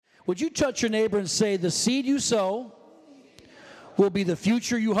Would you touch your neighbor and say, the seed you sow will be the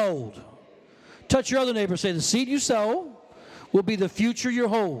future you hold? Touch your other neighbor and say, the seed you sow will be the future you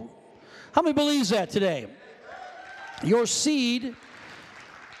hold. How many believes that today? Your seed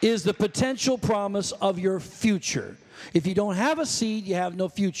is the potential promise of your future. If you don't have a seed, you have no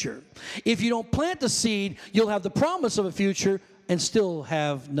future. If you don't plant the seed, you'll have the promise of a future and still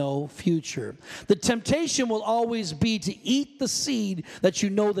have no future. The temptation will always be to eat the seed that you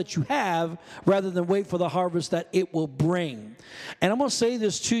know that you have rather than wait for the harvest that it will bring. And I'm going to say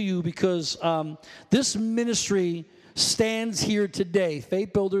this to you because this ministry stands here today.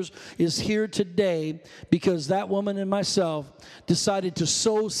 Faith Builders is here today because that woman and myself decided to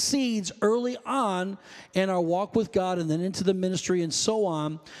sow seeds early on in our walk with God and then into the ministry and so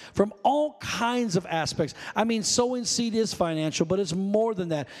on from all kinds of aspects. I mean, sowing seed is financial, but it's more than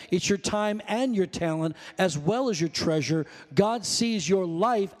that. It's your time and your talent as well as your treasure. God sees your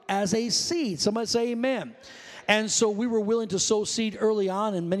life as a seed. Somebody say amen. And so we were willing to sow seed early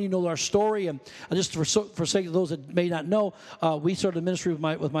on, and many know our story. And just for sake of those that may not know, we started a ministry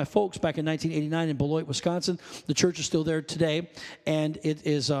with my folks back in 1989 in Beloit, Wisconsin. The church is still there today, and it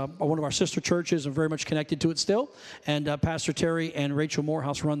is one of our sister churches and very much connected to it still. And Pastor Terry and Rachel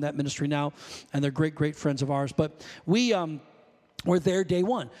Morehouse run that ministry now, and they're great, great friends of ours. But we're there day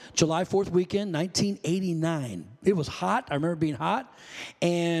one, July 4th weekend, 1989. It was hot. I remember being hot.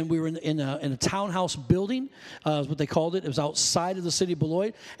 And we were in a townhouse building, is what they called it. It was outside of the city of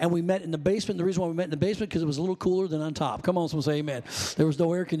Beloit. And we met in the basement. The reason why we met in the basement, because it was a little cooler than on top. Come on, someone say amen. There was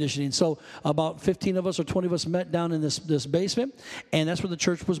no air conditioning. So about 15 of us or 20 of us met down in this basement. And that's where the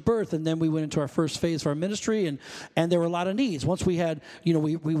church was birthed. And then we went into our first phase of our ministry. And there were a lot of needs. Once we had,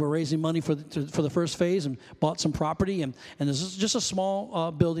 we were raising money for the first phase and bought some property. And this is just a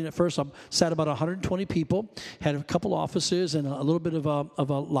small building at first. Sat about 120 people. Had a couple offices and a little bit of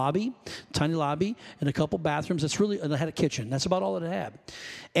a lobby, tiny lobby, and a couple bathrooms. And it had a kitchen. That's about all it had.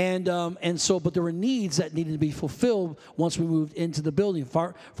 But there were needs that needed to be fulfilled once we moved into the building,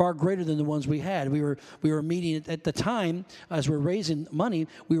 far greater than the ones we had. We were meeting at the time as we were raising money.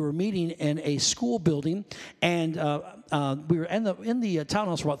 We were meeting in a school building, and we were in the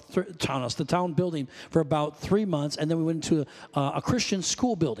townhouse the town building for about 3 months, and then we went into a Christian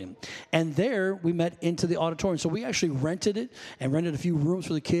school building, and there we met into the auditorium. So we actually rented it and rented a few rooms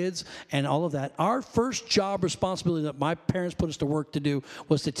for the kids and all of that. Our first job responsibility that my parents put us to work to do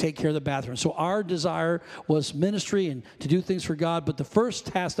was to take care of the bathroom. So our desire was ministry and to do things for God, but the first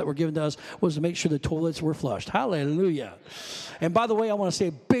task that were given to us was to make sure the toilets were flushed. Hallelujah. And by the way, I want to say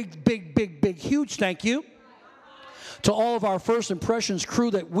a big, huge thank you to all of our First Impressions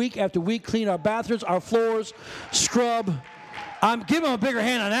crew that week after week clean our bathrooms, our floors, scrub. Give them a bigger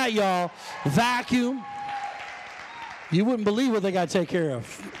hand on that, y'all. Vacuum. You wouldn't believe what they got to take care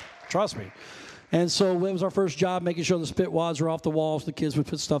of. Trust me. And so it was our first job, making sure the spit wads were off the walls. The kids would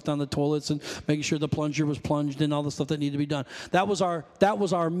put stuff down the toilets and making sure the plunger was plunged and all the stuff that needed to be done. That was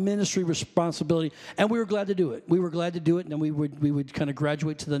our ministry responsibility, and we were glad to do it. We were glad to do it, and then we would kind of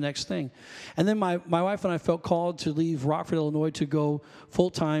graduate to the next thing. And then my wife and I felt called to leave Rockford, Illinois, to go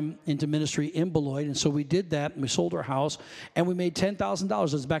full-time into ministry in Beloit, and so we did that, and we sold our house, and we made $10,000.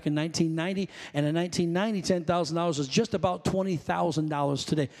 It was back in 1990, and in 1990, $10,000 is just about $20,000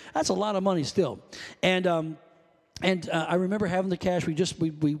 today. That's a lot of money still. And I remember having the cash. We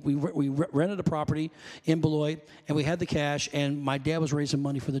rented a property in Beloit, and we had the cash, and my dad was raising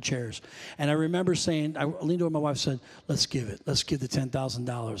money for the chairs. And I remember saying, I leaned over to my wife and said, let's give it. Let's give the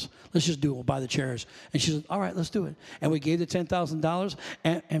 $10,000. Let's just do it. We'll buy the chairs. And she said, all right, let's do it. And we gave the $10,000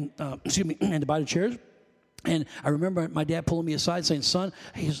 and to buy the chairs. And I remember my dad pulling me aside saying, son,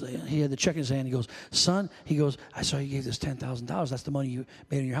 he had the check in his hand. He goes, son, I saw you gave this $10,000. That's the money you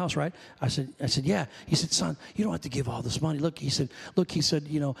made in your house, right? I said, yeah. He said, son, you don't have to give all this money. Look, he said,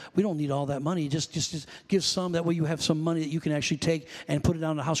 we don't need all that money. Just give some. That way you have some money that you can actually take and put it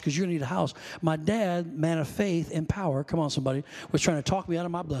down in the house because you're going to need a house. My dad, man of faith and power, come on, somebody, was trying to talk me out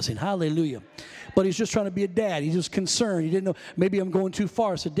of my blessing. Hallelujah. But he's just trying to be a dad. He's just concerned. He didn't know, maybe I'm going too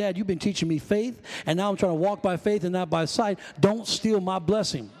far. I said, Dad, you've been teaching me faith, and now I'm trying to walk by faith and not by sight. Don't steal my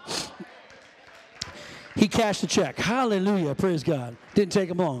blessing. He cashed the check. Hallelujah. Praise God. Didn't take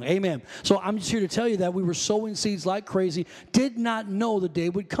him long. Amen. So I'm just here to tell you that we were sowing seeds like crazy. Did not know the day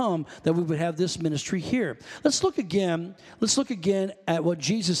would come that we would have this ministry here. Let's look again at what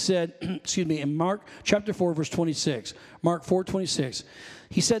Jesus said, in Mark chapter 4, verse 26. Mark 4:26.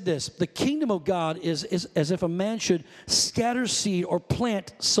 He said this, the kingdom of God is as if a man should scatter seed or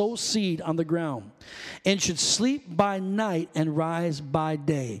sow seed on the ground, and should sleep by night and rise by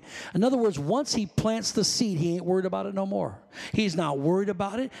day. In other words, once he plants the seed, he ain't worried about it no more. He's not worried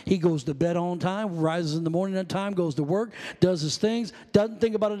about it. He goes to bed on time, rises in the morning on time, goes to work, does his things, doesn't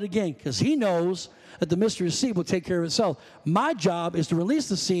think about it again, because he knows that the mystery of seed will take care of itself. My job is to release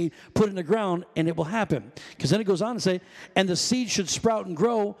the seed, put it in the ground, and it will happen. Because then it goes on to say, and the seed should sprout and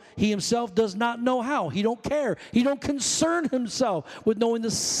grow. He himself does not know how. He don't care. He don't concern himself with knowing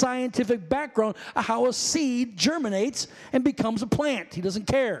the scientific background of how a seed germinates and becomes a plant. He doesn't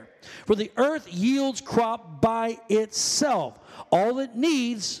care. For the earth yields crop by itself. All it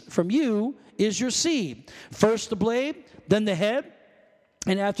needs from you is your seed. First the blade, then the head,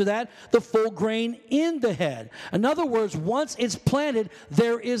 and after that, the full grain in the head. In other words, once it's planted,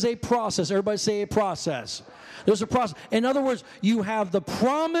 there is a process. Everybody say a process. There's a process. In other words, you have the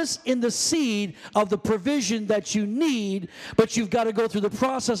promise in the seed of the provision that you need, but you've got to go through the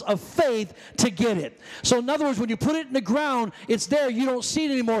process of faith to get it. So in other words, when you put it in the ground, it's there. You don't see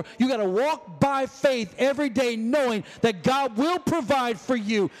it anymore. You got to walk by faith every day knowing that God will provide for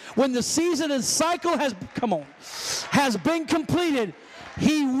you. When the season and cycle has been completed,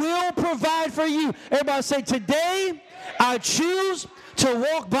 He will provide for you. Everybody say, today I choose to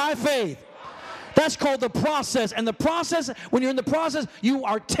walk by faith. That's called the process. And the process, when you're in the process, you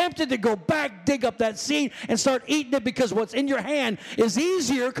are tempted to go back, dig up that seed, and start eating it because what's in your hand is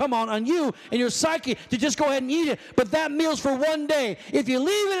easier, on you and your psyche to just go ahead and eat it. But that meal's for one day. If you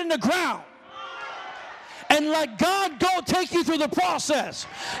leave it in the ground and let God go take you through the process,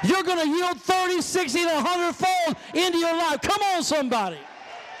 you're going to yield 30, 60, and 100-fold into your life. Come on, somebody.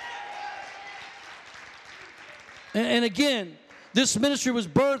 And again, this ministry was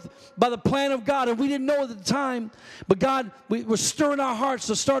birthed by the plan of God, and we didn't know at the time, but God was stirring our hearts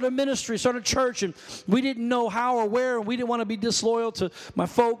to start a ministry, start a church, and we didn't know how or where, and we didn't want to be disloyal to my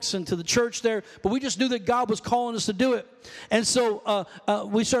folks and to the church there, but we just knew that God was calling us to do it. And so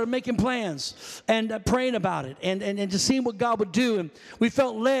we started making plans and praying about it and just seeing what God would do. And we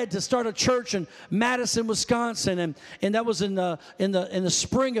felt led to start a church in Madison, Wisconsin, and that was in the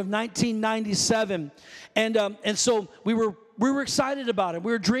spring of 1997. And so we were excited about it.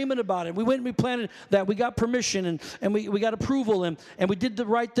 We were dreaming about it. We went and we planted that. We got permission and we got approval and we did the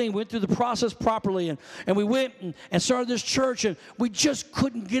right thing. We went through the process properly and we went and started this church, and we just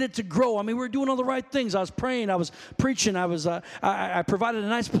couldn't get it to grow. I mean, we were doing all the right things. I was praying. I was preaching. I provided a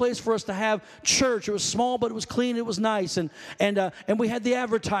nice place for us to have church. It was small, but it was clean. It was nice. And we had the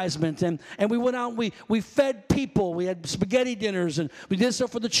advertisement and we went out and we fed people. We had spaghetti dinners and we did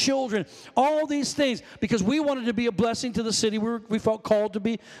stuff for the children. All these things because we wanted to be a blessing to the city. We felt called to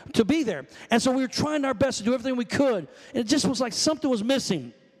be there. And so we were trying our best to do everything we could. And it just was like something was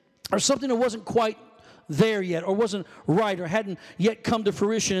missing or something that wasn't quite there yet or wasn't right or hadn't yet come to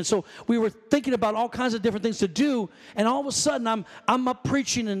fruition. And so we were thinking about all kinds of different things to do, and all of a sudden I'm up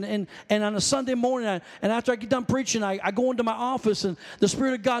preaching and on a Sunday morning and after I get done preaching I go into my office and the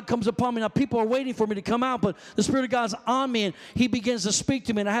Spirit of God comes upon me. Now people are waiting for me to come out, but the Spirit of God's on me and He begins to speak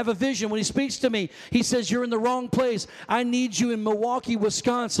to me, and I have a vision. When He speaks to me, He says, you're in the wrong place. I need you in Milwaukee,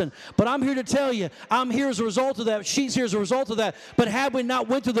 Wisconsin. But I'm here to tell you, I'm here as a result of that. She's here as a result of that. But had we not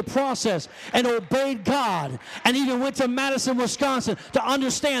went through the process and obeyed God and even went to Madison, Wisconsin to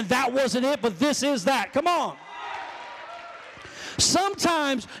understand that wasn't it, but this is that. Come on.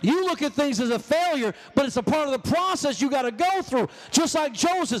 Sometimes you look at things as a failure, but it's a part of the process you got to go through. Just like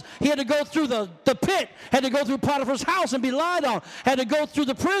Joseph, he had to go through the pit, had to go through Potiphar's house and be lied on, had to go through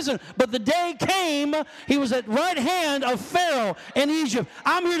the prison. But the day came, he was at right hand of Pharaoh in Egypt.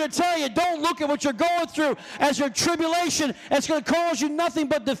 I'm here to tell you, don't look at what you're going through as your tribulation. It's going to cause you nothing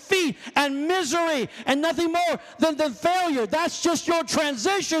but defeat and misery and nothing more than the failure. That's just your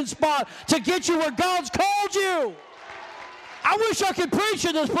transition spot to get you where God's called you. I wish I could preach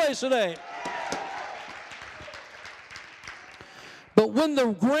in this place today. But when the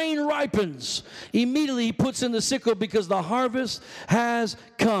grain ripens, immediately He puts in the sickle because the harvest has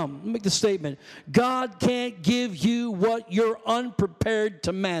come. Let me make the statement. God can't give you what you're unprepared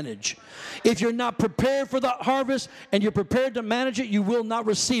to manage. If you're not prepared for the harvest and you're prepared to manage it, you will not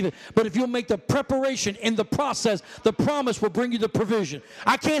receive it. But if you'll make the preparation in the process, the promise will bring you the provision.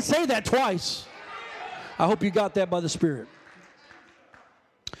 I can't say that twice. I hope you got that by the Spirit.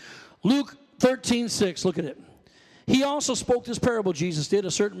 Luke 13:6, look at it. He also spoke this parable, Jesus did.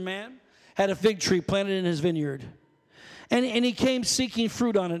 A certain man had a fig tree planted in his vineyard. And he came seeking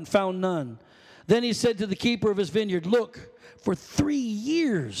fruit on it and found none. Then he said to the keeper of his vineyard, look, for 3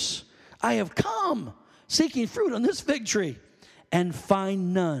 years I have come seeking fruit on this fig tree, and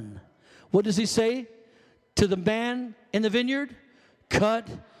find none. What does he say to the man in the vineyard? Cut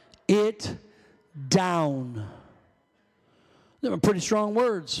it down. They were pretty strong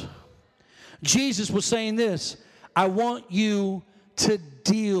words. Jesus was saying this, I want you to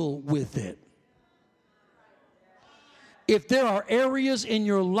deal with it. If there are areas in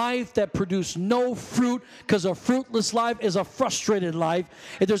your life that produce no fruit, because a fruitless life is a frustrated life.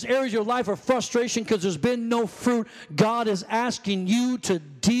 If there's areas of your life of frustration because there's been no fruit, God is asking you to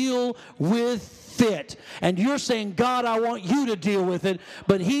deal with it. And you're saying, God, I want you to deal with it.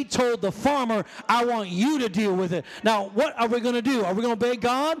 But he told the farmer, I want you to deal with it. Now, what are we going to do? Are we going to obey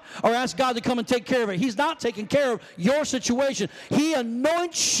God or ask God to come and take care of it? He's not taking care of your situation. He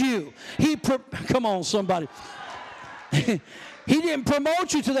anoints you. Come on, somebody. He didn't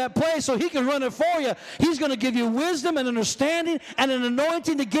promote you to that place so he can run it for you. He's going to give you wisdom and understanding and an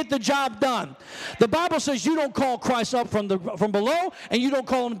anointing to get the job done. The Bible says you don't call Christ up from below and you don't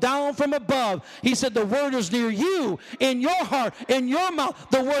call him down from above. He said the word is near you, in your heart, in your mouth,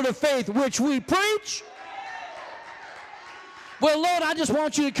 the word of faith which we preach. Well, Lord, I just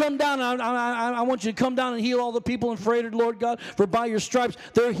want you to come down. I want you to come down and heal all the people in Freighted, Lord God, for by your stripes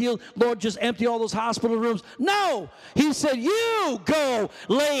they're healed. Lord, just empty all those hospital rooms. No. He said, you go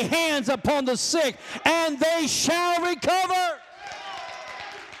lay hands upon the sick and they shall recover.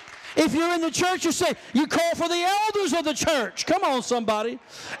 If you're in the church, you call for the elders of the church. Come on, somebody.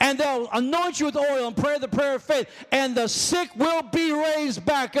 And they'll anoint you with oil and pray the prayer of faith, and the sick will be raised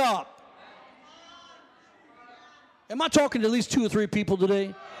back up. Am I talking to at least 2 or 3 people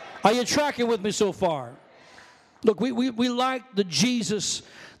today? Are you tracking with me so far? Look, we like the Jesus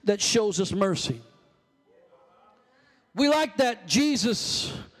that shows us mercy. We like that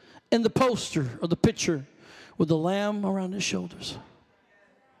Jesus in the poster or the picture with the lamb around his shoulders.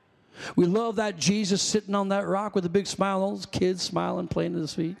 We love that Jesus sitting on that rock with a big smile, all those kids smiling, playing at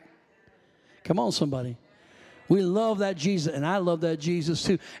his feet. Come on, somebody. We love that Jesus, and I love that Jesus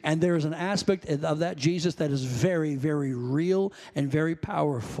too. And there is an aspect of that Jesus that is very, very real and very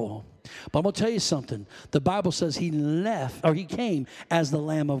powerful. But I'm going to tell you something. The Bible says he came as the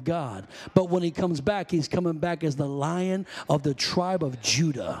Lamb of God. But when he comes back, he's coming back as the Lion of the tribe of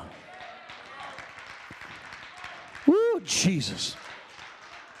Judah. Woo, Jesus.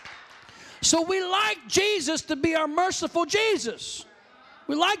 So we like Jesus to be our merciful Jesus.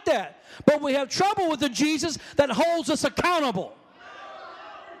 We like that. But we have trouble with the Jesus that holds us accountable,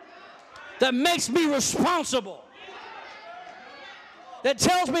 that makes me responsible, that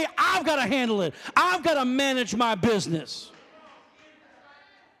tells me I've got to handle it. I've got to manage my business.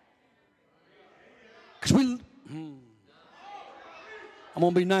 Because I'm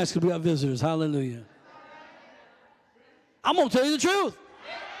going to be nice because we got visitors. Hallelujah. I'm going to tell you the truth.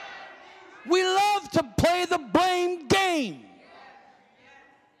 We love to play the blame game.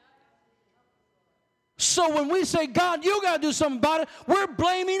 So when we say, God, you got to do something about it, we're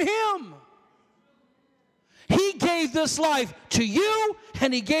blaming him. He gave this life to you,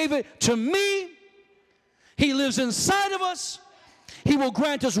 and he gave it to me. He lives inside of us. He will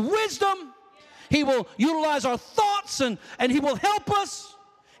grant us wisdom. He will utilize our thoughts, and he will help us.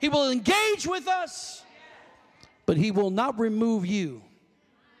 He will engage with us. But he will not remove you.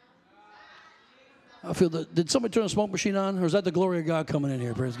 I feel that. Did somebody turn a smoke machine on? Or is that the glory of God coming in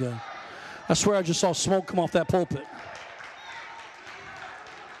here? Praise God. I swear I just saw smoke come off that pulpit.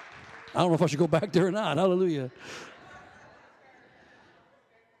 I don't know if I should go back there or not. Hallelujah.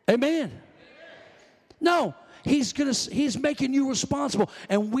 Amen. No, he's making you responsible.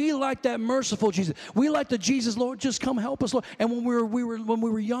 And we like that merciful Jesus. We like the Jesus, Lord, just come help us, Lord. And when we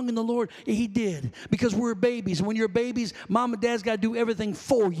were young in the Lord, he did. Because we're babies. And when you're babies, mom and dad's got to do everything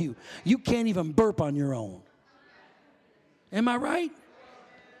for you. You can't even burp on your own. Am I right?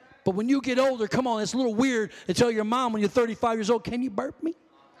 But when you get older, come on, it's a little weird to tell your mom when you're 35 years old, can you burp me?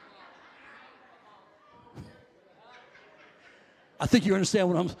 I think you understand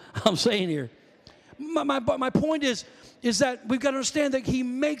what I'm saying here. My point is that we've got to understand that he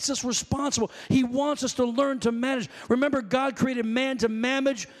makes us responsible. He wants us to learn to manage. Remember, God created man to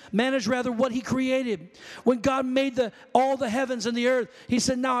manage what he created. When God made all the heavens and the earth, he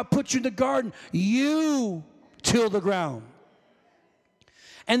said, now I put you in the garden. You till the ground.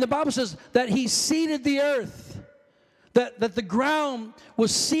 And the Bible says that he seeded the earth, that the ground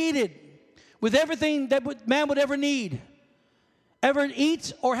was seeded with everything that man would ever need, ever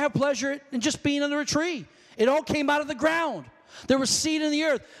eat or have pleasure in just being under a tree. It all came out of the ground. There was seed in the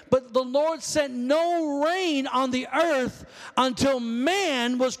earth, but the Lord sent no rain on the earth until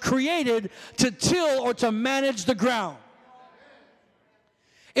man was created to till or to manage the ground.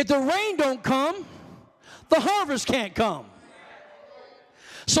 If the rain don't come, the harvest can't come.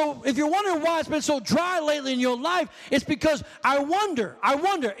 So if you're wondering why it's been so dry lately in your life, it's because I wonder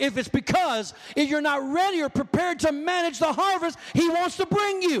if it's because if you're not ready or prepared to manage the harvest He wants to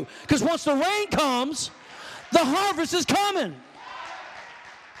bring you. Because once the rain comes, the harvest is coming.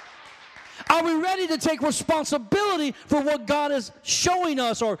 Are we ready to take responsibility for what God is showing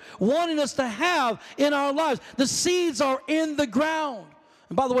us or wanting us to have in our lives? The seeds are in the ground.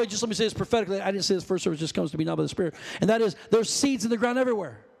 And by the way, just let me say this prophetically. I didn't say this first service, it just comes to me now by the Spirit. And that is, there's seeds in the ground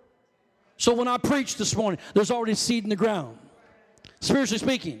everywhere. So when I preach this morning, there's already seed in the ground, spiritually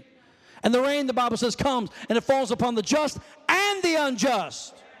speaking. And the rain, the Bible says, comes, and it falls upon the just and the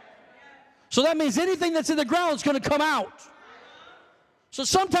unjust. So that means anything that's in the ground is going to come out. So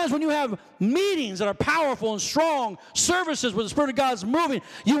sometimes when you have meetings that are powerful and strong, services where the Spirit of God is moving,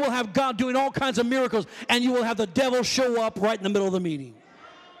 you will have God doing all kinds of miracles, and you will have the devil show up right in the middle of the meeting.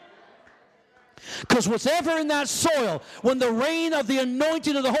 Because whatever in that soil, when the rain of the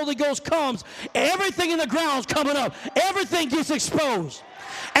anointing of the Holy Ghost comes, everything in the ground is coming up. Everything gets exposed.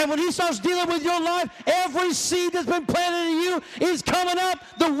 And when He starts dealing with your life, every seed that's been planted in you is coming up.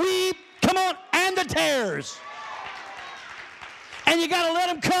 The weed, come on, and the tares. And you got to let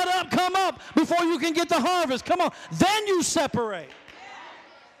them come up before you can get the harvest. Come on. Then you separate.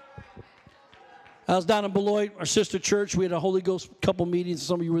 I was down in Beloit, our sister church. We had a Holy Ghost couple meetings.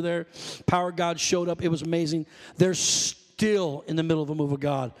 Some of you were there. Power of God showed up. It was amazing. They're still in the middle of a move of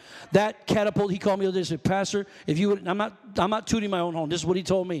God. That catapult, he called me the other day and said, Pastor, if you would, I'm not tooting my own horn. This is what he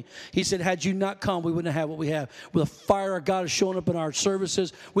told me. He said, had you not come, we wouldn't have what we have. With the fire of God is showing up in our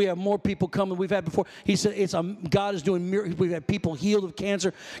services. We have more people coming we've had before. He said, God is doing miracles. We've had people healed of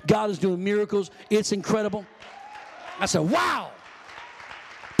cancer. God is doing miracles. It's incredible. I said, wow.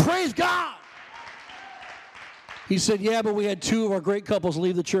 Praise God. He said, yeah, but we had two of our great couples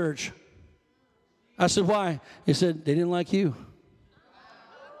leave the church. I said, why? He said, they didn't like you.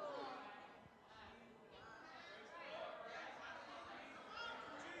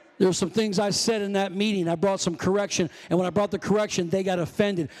 There were some things I said in that meeting. I brought some correction. And when I brought the correction, they got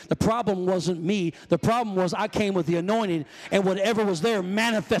offended. The problem wasn't me. The problem was I came with the anointing, and whatever was there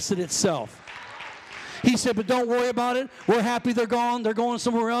manifested itself. He said, but don't worry about it. We're happy they're gone. They're going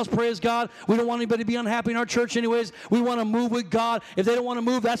somewhere else. Praise God. We don't want anybody to be unhappy in our church anyways. We want to move with God. If they don't want to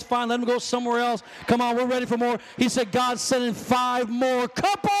move, that's fine. Let them go somewhere else. Come on, we're ready for more. He said, God's sending 5 more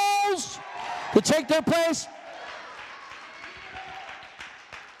couples to take their place.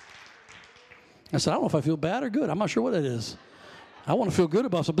 I said, I don't know if I feel bad or good. I'm not sure what it is. I want to feel good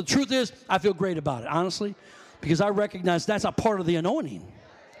about something. But the truth is, I feel great about it, honestly, because I recognize that's a part of the anointing.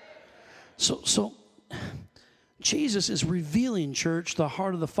 So Jesus is revealing, church, the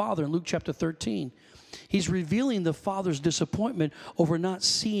heart of the Father in Luke chapter 13. He's revealing the Father's disappointment over not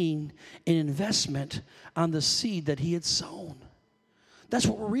seeing an investment on the seed that He had sown. That's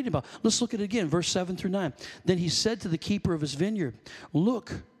what we're reading about. Let's look at it again, verse 7 through 9. Then He said to the keeper of His vineyard,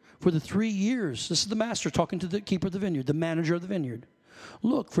 look, for the 3 years, this is the master talking to the keeper of the vineyard, the manager of the vineyard.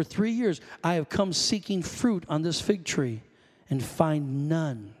 Look, for 3 years I have come seeking fruit on this fig tree and find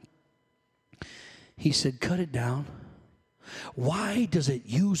none. He said, cut it down. Why does it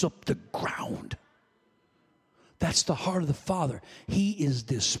use up the ground? That's the heart of the Father. He is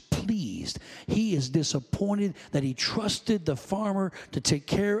displeased. He is disappointed that he trusted the farmer to take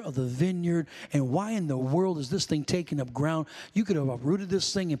care of the vineyard. And why in the world is this thing taking up ground? You could have uprooted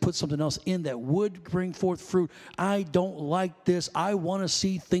this thing and put something else in that would bring forth fruit. I don't like this. I want to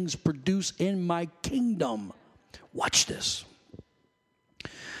see things produce in my kingdom. Watch this.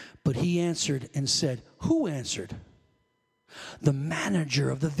 But he answered and said, who answered? The manager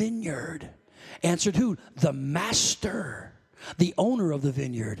of the vineyard. Answered who? The master, the owner of the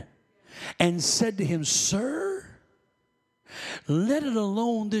vineyard. And said to him, sir, let it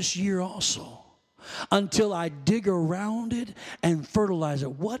alone this year also, until I dig around it and fertilize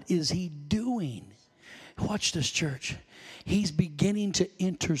it. What is he doing? Watch this, church. He's beginning to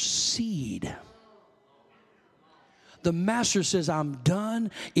intercede. The master says, I'm done.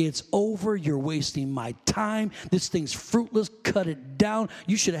 It's over. You're wasting my time. This thing's fruitless. Cut it down.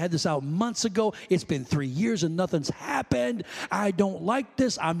 You should have had this out months ago. It's been 3 years and nothing's happened. I don't like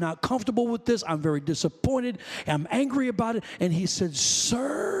this. I'm not comfortable with this. I'm very disappointed. I'm angry about it. And he said,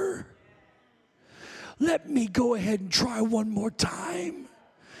 sir, let me go ahead and try one more time.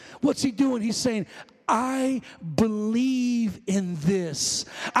 What's he doing? He's saying, I believe in this.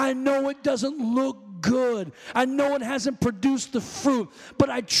 I know it doesn't look good. I know it hasn't produced the fruit,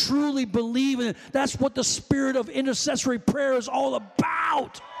 but I truly believe in it. That's what the spirit of intercessory prayer is all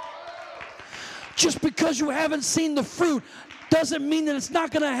about. Just because you haven't seen the fruit doesn't mean that it's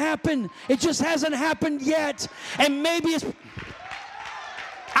not going to happen. It just hasn't happened yet. And maybe it's...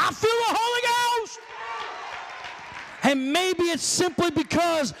 I feel the Holy Ghost. And maybe it's simply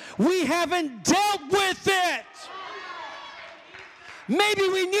because we haven't dealt with it. Maybe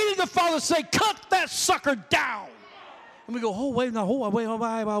we needed the Father to say, cut that sucker down. And we go, oh, wait, no,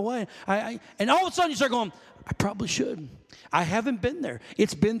 wait. And all of a sudden you start going, I probably should. I haven't been there.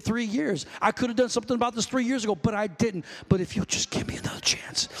 It's been 3 years. I could have done something about this 3 years ago, but I didn't. But if you'll just give me another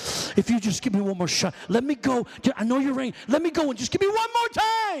chance, if you just give me one more shot, let me go. I know you're ready. Let me go and just give me one more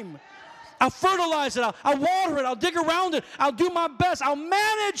time. I'll fertilize it. I'll water it. I'll dig around it. I'll do my best. I'll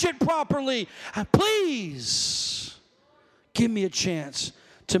manage it properly. Please give me a chance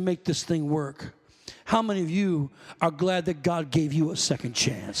to make this thing work. How many of you are glad that God gave you a second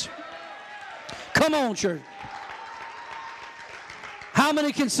chance? Come on, church. How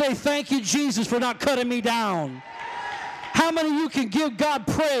many can say, thank you, Jesus, for not cutting me down? How many of you can give God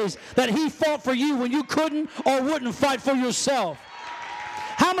praise that he fought for you when you couldn't or wouldn't fight for yourself?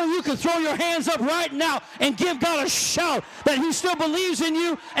 How many of you can throw your hands up right now and give God a shout that he still believes in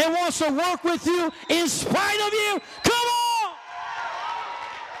you and wants to work with you in spite of you? Come on!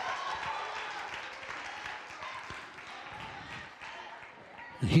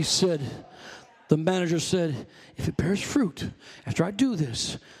 And he said, the manager said, if it bears fruit after I do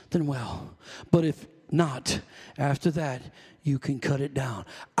this, then well. But if not, after that, you can cut it down.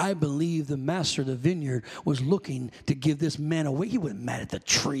 I believe the master of the vineyard was looking to give this man away. He wasn't mad at the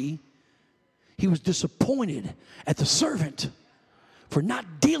tree. He was disappointed at the servant for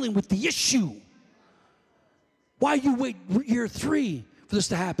not dealing with the issue. Why you wait year 3 for this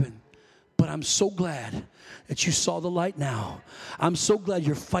to happen? But I'm so glad that you saw the light now. I'm so glad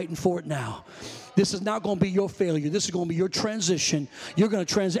you're fighting for it now. This is not going to be your failure. This is going to be your transition. You're going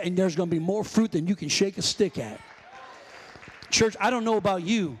to transit, and there's going to be more fruit than you can shake a stick at. Church, I don't know about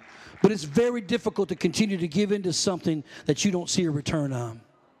you, but it's very difficult to continue to give into something that you don't see a return on.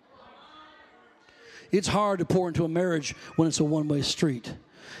 It's hard to pour into a marriage when it's a one-way street.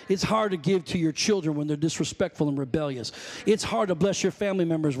 It's hard to give to your children when they're disrespectful and rebellious. It's hard to bless your family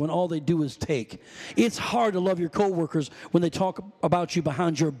members when all they do is take. It's hard to love your coworkers when they talk about you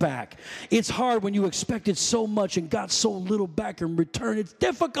behind your back. It's hard when you expected so much and got so little back in return. It's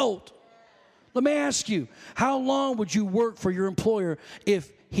difficult. Let me ask you, how long would you work for your employer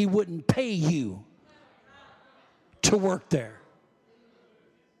if he wouldn't pay you to work there?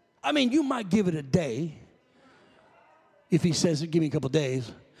 I mean, you might give it a day if he says, give me a couple of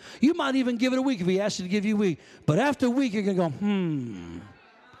days. You might even give it a week if he asks you to give you a week. But after a week, you're going to go,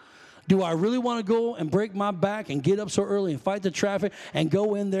 do I really want to go and break my back and get up so early and fight the traffic and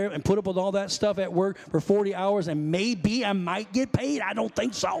go in there and put up with all that stuff at work for 40 hours and maybe I might get paid? I don't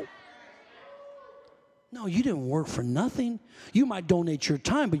think so. No, you didn't work for nothing. You might donate your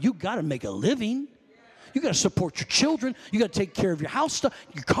time, but you got to make a living. You got to support your children. You got to take care of your house stuff,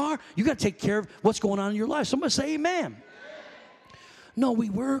 your car. You got to take care of what's going on in your life. Somebody say amen. No, we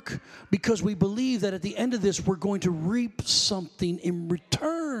work because we believe that at the end of this, we're going to reap something in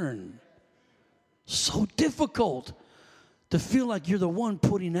return. So difficult to feel like you're the one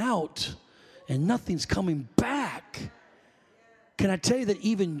putting out and nothing's coming back. Can I tell you that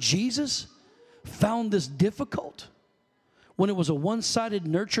even Jesus found this difficult when it was a one-sided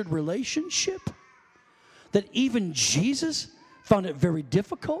nurtured relationship? That even Jesus found it very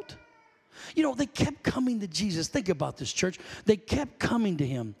difficult? You know, they kept coming to Jesus. Think about this, church. They kept coming to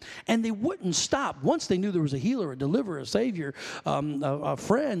him, and they wouldn't stop. Once they knew there was a healer, a deliverer, a savior, a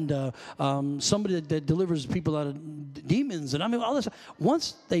friend, somebody that delivers people out of demons, and I mean all this.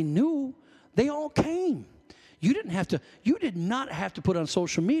 Once they knew, they all came. You did not have to put on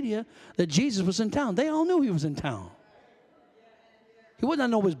social media that Jesus was in town. They all knew he was in town. He would not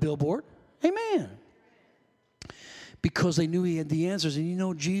know his billboard. Amen. Because they knew he had the answers. And you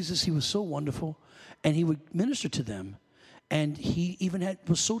know, Jesus, he was so wonderful. And he would minister to them. And he even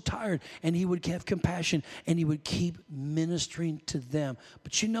was so tired. And he would have compassion. And he would keep ministering to them.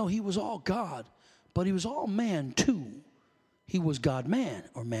 But you know, he was all God. But he was all man too. He was God-man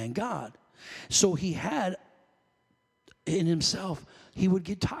or man-God. So he had in himself, he would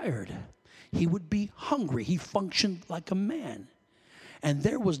get tired. He would be hungry. He functioned like a man. And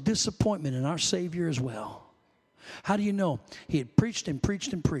there was disappointment in our Savior as well. How do you know? He had preached and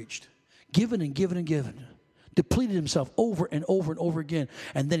preached and preached, given and given and given, depleted himself over and over and over again.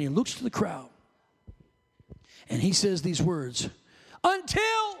 And then he looks to the crowd and he says these words,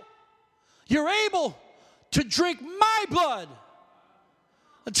 until you're able to drink my blood,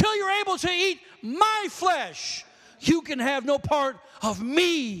 until you're able to eat my flesh, you can have no part of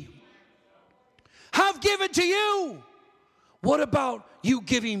me. I've given to you. What about you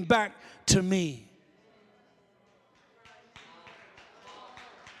giving back to me?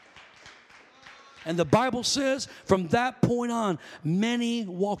 And the Bible says from that point on, many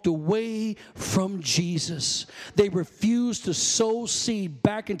walked away from Jesus. They refused to sow seed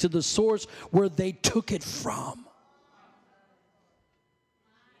back into the source where they took it from.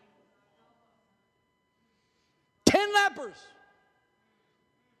 Lepers.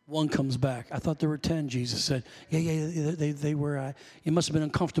 One comes back. I thought there were 10, Jesus said. Yeah, they were. It must have been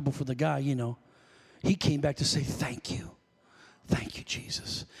uncomfortable for the guy, you know. He came back to say, thank you. Thank you,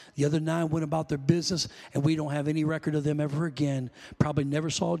 Jesus. The other 9 went about their business, and we don't have any record of them ever again. Probably never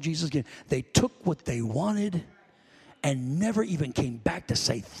saw Jesus again. They took what they wanted and never even came back to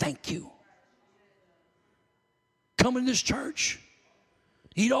say thank you. Come in this church,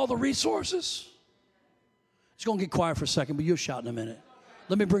 eat all the resources. It's going to get quiet for a second, but you'll shout in a minute.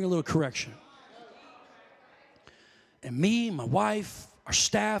 Let me bring a little correction. And me, my wife, our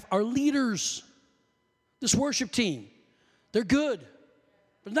staff, our leaders, this worship team, they're good.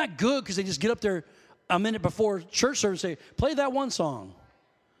 But not good because they just get up there a minute before church service and say, play that one song.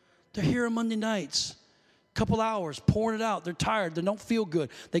 They're here on Monday nights. Couple hours, pouring it out. They're tired. They don't feel good.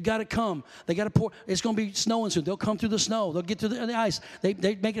 They got to come. They got to pour. It's going to be snowing soon. They'll come through the snow. They'll get through the ice. They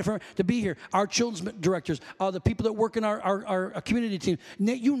make it for to be here. Our children's directors, the people that work in our community team,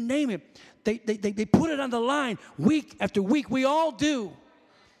 you name it. They put it on the line week after week. We all do.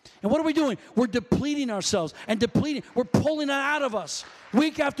 And what are we doing? We're depleting ourselves and depleting. We're pulling it out of us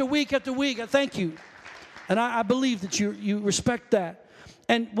week after week after week. I thank you. And I believe that you respect that.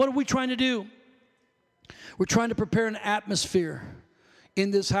 And what are we trying to do? We're trying to prepare an atmosphere in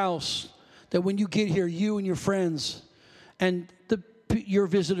this house that when you get here, you and your friends and your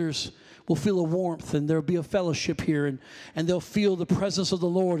visitors will feel a warmth, and there'll be a fellowship here, and they'll feel the presence of the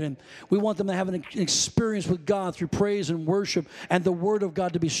Lord. And we want them to have an experience with God through praise and worship and the Word of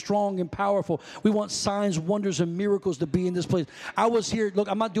God to be strong and powerful. We want signs, wonders, and miracles to be in this place. I was here. Look,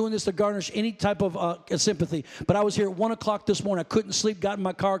 I'm not doing this to garnish any type of sympathy, but I was here at 1 o'clock this morning. I couldn't sleep, got in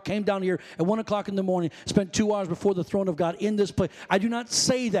my car, came down here at 1 o'clock in the morning, spent 2 hours before the throne of God in this place. I do not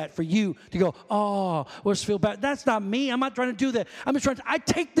say that for you to go, oh, let's feel bad. That's not me. I'm not trying to do that. I'm just trying to, I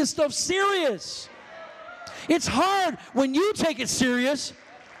take this stuff serious. It's hard when you take it serious,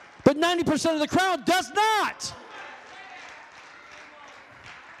 but 90% of the crowd does not.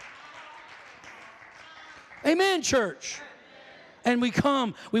 Amen, church. And we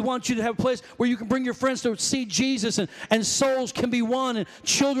want you to have a place where you can bring your friends to see Jesus, and souls can be won, and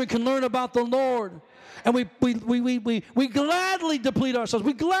children can learn about the Lord. And we gladly deplete ourselves.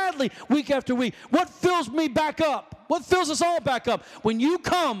 We gladly, week after week. What fills me back up? What fills us all back up? When you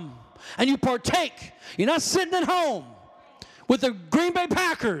come and you partake, you're not sitting at home with the Green Bay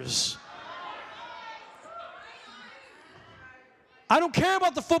Packers. I don't care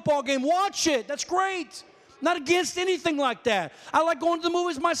about the football game. Watch it. That's great. Not against anything like that. I like going to the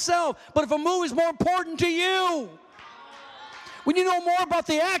movies myself. But if a movie's more important to you, when you know more about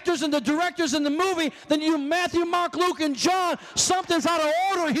the actors and the directors in the movie than you Matthew, Mark, Luke, and John, something's out of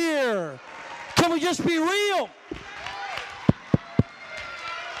order here. Can we just be real?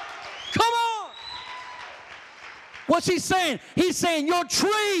 Come on. What's he saying? He's saying your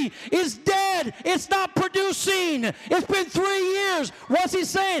tree is dead. It's not producing. It's been 3 years. What's he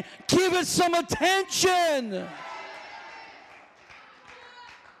saying? Give it some attention.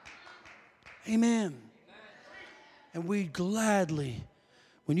 Amen. And we gladly,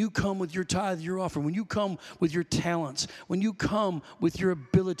 when you come with your tithe, your offering, when you come with your talents, when you come with your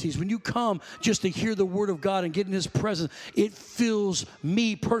abilities, when you come just to hear the Word of God and get in His presence, it fills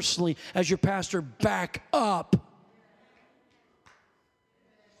me personally as your pastor back up.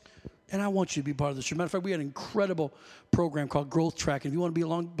 And I want you to be part of this church. Matter of fact, we had an incredible program called Growth Track. And if you want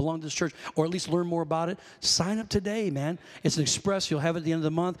to belong to this church or at least learn more about it, sign up today, man. It's an express. You'll have it at the end of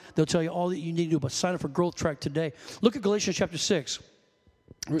the month. They'll tell you all that you need to do, but sign up for Growth Track today. Look at Galatians chapter 6,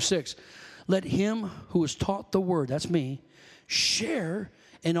 verse 6. Let him who is taught the word, that's me, share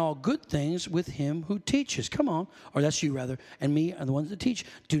in all good things with him who teaches. Come on. Or that's you, rather. And me are the ones that teach.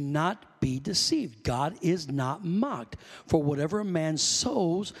 Do not be deceived. God is not mocked. For whatever a man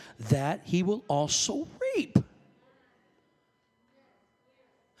sows, that he will also reap.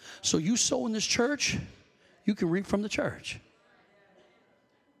 So you sow in this church, you can reap from the church.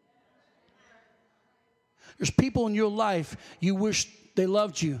 There's people in your life you wish they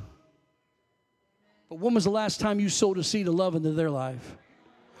loved you. But when was the last time you sowed a seed of love into their life?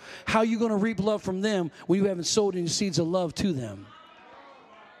 How are you going to reap love from them when you haven't sowed any seeds of love to them?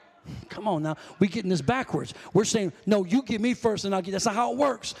 Come on now. We're getting this backwards. We're saying, no, you give me first and I'll give. That's not how it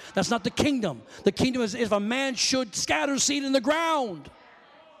works. That's not the kingdom. The kingdom is if a man should scatter seed in the ground.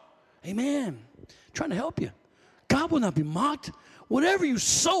 Amen. I'm trying to help you. God will not be mocked. Whatever you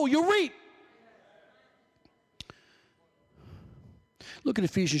sow, you reap. Look at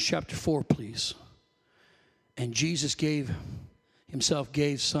Ephesians chapter 4, please. And Jesus himself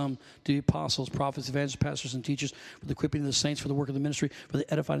gave some to the apostles, prophets, evangelists, pastors, and teachers for the equipping of the saints, for the work of the ministry, for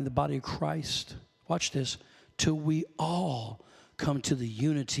the edifying of the body of Christ. Watch this. Till we all come to the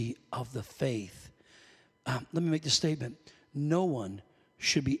unity of the faith. Let me make this statement. No one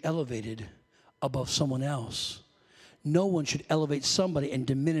should be elevated above someone else. No one should elevate somebody and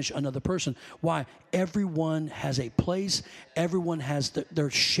diminish another person. Why? Everyone has a place. Everyone has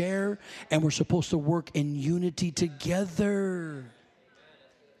their share, and we're supposed to work in unity together.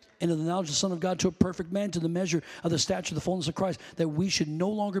 And in the knowledge of the Son of God, to a perfect man, to the measure of the stature of the fullness of Christ, that we should no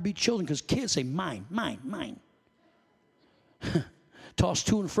longer be children, because kids say, mine, mine, mine. Tossed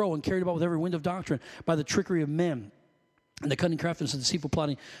to and fro and carried about with every wind of doctrine by the trickery of men and the cunning craftiness of deceitful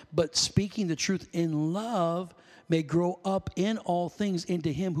plotting, but speaking the truth in love may grow up in all things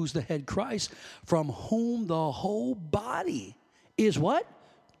into him who's the head, Christ, from whom the whole body is what?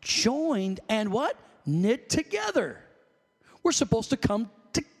 Joined and what? Knit together. We're supposed to come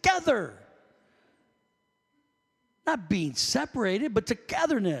together. Not being separated, but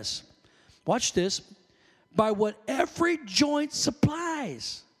togetherness. Watch this. By what every joint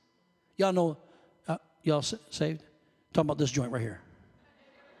supplies. Y'all know, y'all saved? Talking about this joint right here.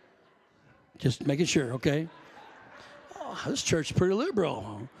 Just making sure, okay? Oh, this church is pretty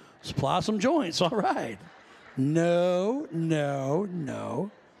liberal. Supply some joints, all right. No.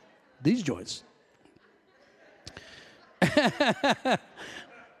 These joints.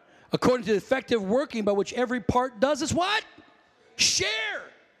 According to the effective working by which every part does is what? Share.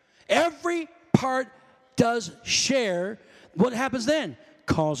 Every part does share. What happens then?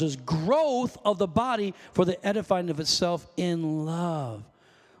 Causes growth of the body for the edifying of itself in love.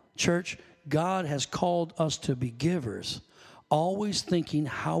 Church, God has called us to be givers, always thinking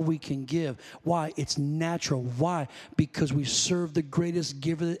how we can give. Why? It's natural. Why? Because we serve the greatest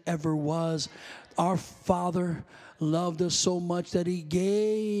giver that ever was. Our Father loved us so much that he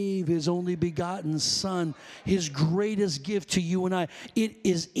gave his only begotten Son, his greatest gift to you and I. It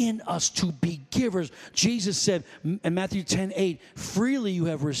is in us to be givers. Jesus said in Matthew 10:8, freely you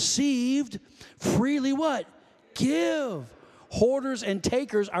have received, freely what? Give. Hoarders and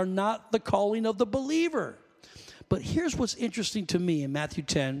takers are not the calling of the believer. But here's what's interesting to me in Matthew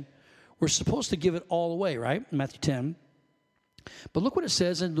 10. We're supposed to give it all away, right? In Matthew 10. But look what it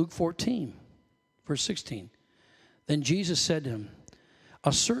says in Luke 14, verse 16. Then Jesus said to him,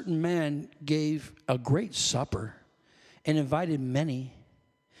 a certain man gave a great supper and invited many,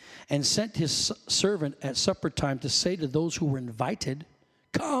 and sent his servant at supper time to say to those who were invited,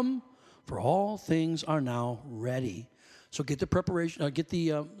 come, for all things are now ready. So get the preparation, get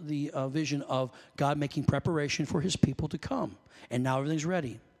the vision of God making preparation for his people to come. And now everything's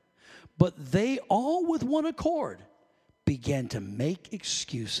ready. But they all with one accord began to make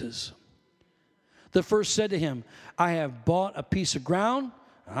excuses. The first said to him, I have bought a piece of ground,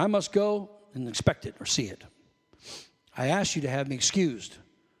 and I must go and inspect it or see it. I ask you to have me excused.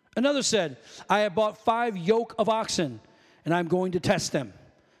 Another said, I have bought 5 yoke of oxen, and I'm going to test them.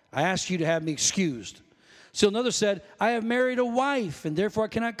 I ask you to have me excused. Still another said, I have married a wife, and therefore I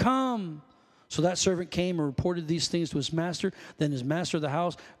cannot come. So that servant came and reported these things to his master. Then his master of the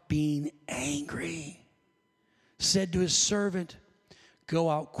house, being angry, said to his servant, go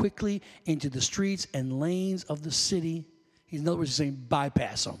out quickly into the streets and lanes of the city. In other words, he's saying,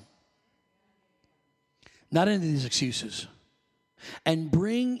 bypass them. Not into these excuses. And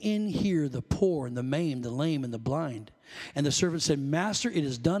bring in here the poor and the maimed, the lame and the blind. And the servant said, Master, it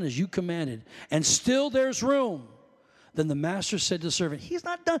is done as you commanded, and still there's room. Then the master said to the servant, he's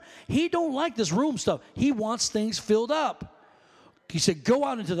not done. He don't like this room stuff. He wants things filled up. He said, go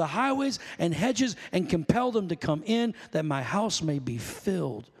out into the highways and hedges and compel them to come in, that my house may be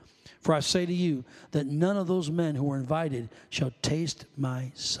filled. For I say to you that none of those men who were invited shall taste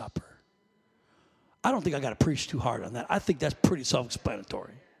my supper. I don't think I got to preach too hard on that. I think that's pretty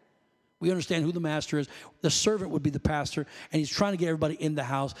self-explanatory. We understand who the master is. The servant would be the pastor, and he's trying to get everybody in the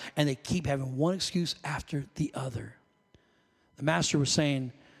house, and they keep having one excuse after the other. The master was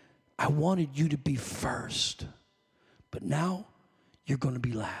saying, I wanted you to be first, but now you're going to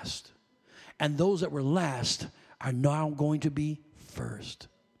be last. And those that were last are now going to be first.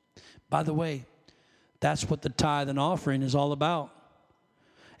 By the way, that's what the tithe and offering is all about.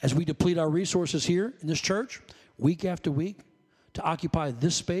 As we deplete our resources here in this church, week after week, to occupy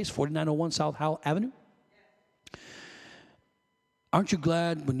this space, 4901 South Howell Avenue. Aren't you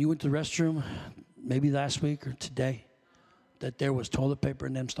glad when you went to the restroom, maybe last week or today, that there was toilet paper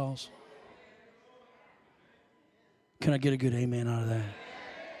in them stalls? Can I get a good amen out of that?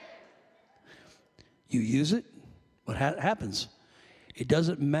 You use it, what happens? It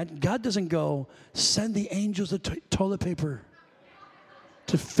doesn't matter. God doesn't go, send the angels of toilet paper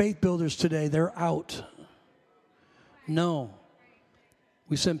to faith builders today. They're out. No.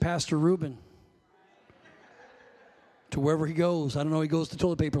 We send Pastor Reuben to wherever he goes. I don't know, he goes to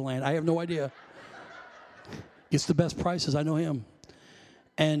toilet paper land. I have no idea. Gets the best prices. I know him.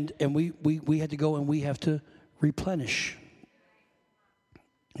 And we had to go and we have to replenish.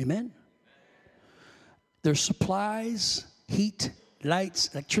 Amen? There's supplies, heat, lights,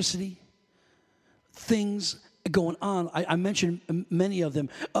 electricity, things going on. I mentioned many of them.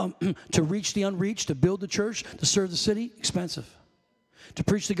 To reach the unreached, to build the church, to serve the city, expensive. To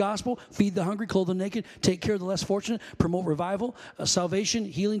preach the gospel, feed the hungry, clothe the naked, take care of the less fortunate, promote revival, salvation,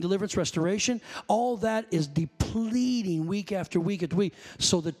 healing, deliverance, restoration. All that is depleting week after week after week.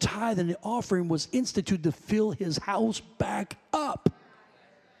 So the tithe and the offering was instituted to fill his house back up.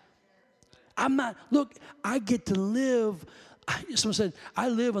 I get to live. Someone said, I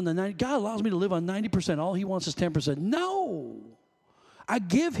live on the 90%. God allows me to live on 90%. All he wants is 10%. No. I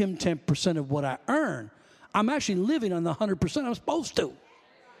give him 10% of what I earn. I'm actually living on the 100% I'm supposed to.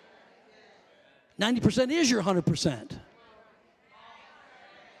 90% is your 100%.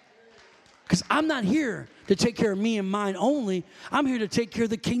 Because I'm not here to take care of me and mine only. I'm here to take care of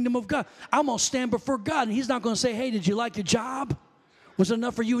the kingdom of God. I'm going to stand before God, and he's not going to say, hey, did you like your job? Was it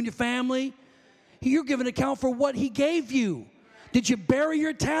enough for you and your family? You're giving account for what he gave you. Did you bury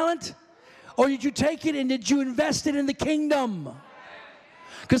your talent? Or did you take it and did you invest it in the kingdom?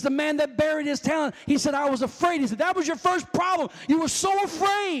 Because the man that buried his talent, he said, I was afraid. He said, that was your first problem. You were so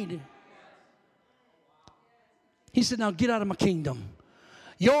afraid. He said, now get out of my kingdom.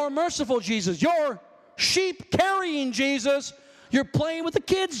 You're merciful, Jesus. You're sheep carrying, Jesus. You're playing with the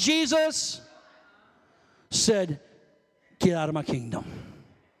kids, Jesus. Said, get out of my kingdom.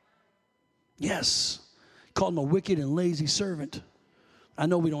 Yes. Called him a wicked and lazy servant. I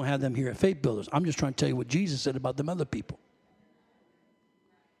know we don't have them here at Faith Builders. I'm just trying to tell you what Jesus said about them other people.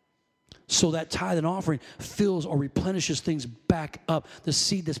 So that tithe and offering fills or replenishes things back up. The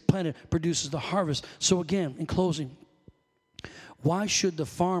seed that's planted produces the harvest. So again, in closing, why should the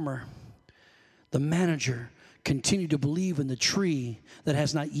farmer, the manager, continue to believe in the tree that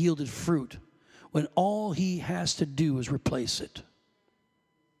has not yielded fruit when all he has to do is replace it?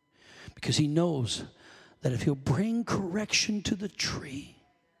 Because he knows that if he'll bring correction to the tree,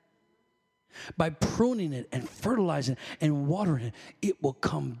 by pruning it and fertilizing it and watering it, it will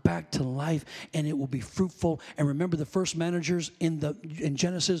come back to life and it will be fruitful. And remember the first managers in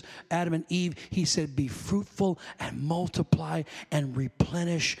Genesis, Adam and Eve, he said, be fruitful and multiply and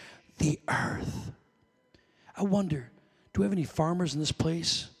replenish the earth. I wonder, do we have any farmers in this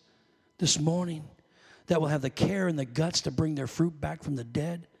place this morning that will have the care and the guts to bring their fruit back from the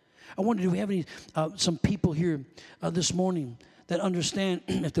dead? I wonder, do we have any some people here this morning that understand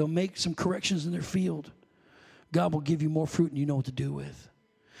if they'll make some corrections in their field, God will give you more fruit and you know what to do with.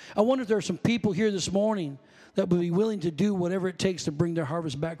 I wonder if there are some people here this morning that will be willing to do whatever it takes to bring their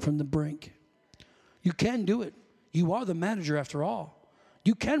harvest back from the brink. You can do it. You are the manager after all.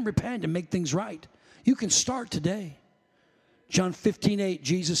 You can repent and make things right. You can start today. John 15:8,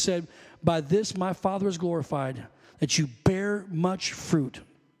 Jesus said, by this my Father is glorified, that you bear much fruit,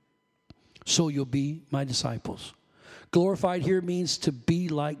 so you'll be my disciples. Glorified here means to be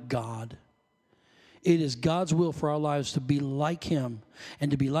like God. It is God's will for our lives to be like him. And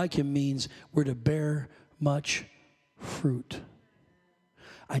to be like him means we're to bear much fruit.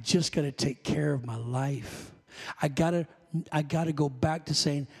 I just got to take care of my life. I got to go back to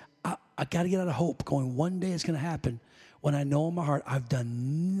saying, I got to get out of hope, going one day it's going to happen when I know in my heart I've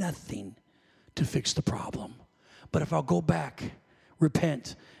done nothing to fix the problem. But if I'll go back,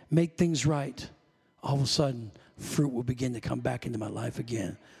 repent, make things right, all of a sudden, fruit will begin to come back into my life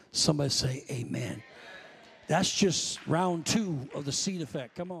again. Somebody say amen. That's just round 2 of the seed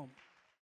effect. Come on.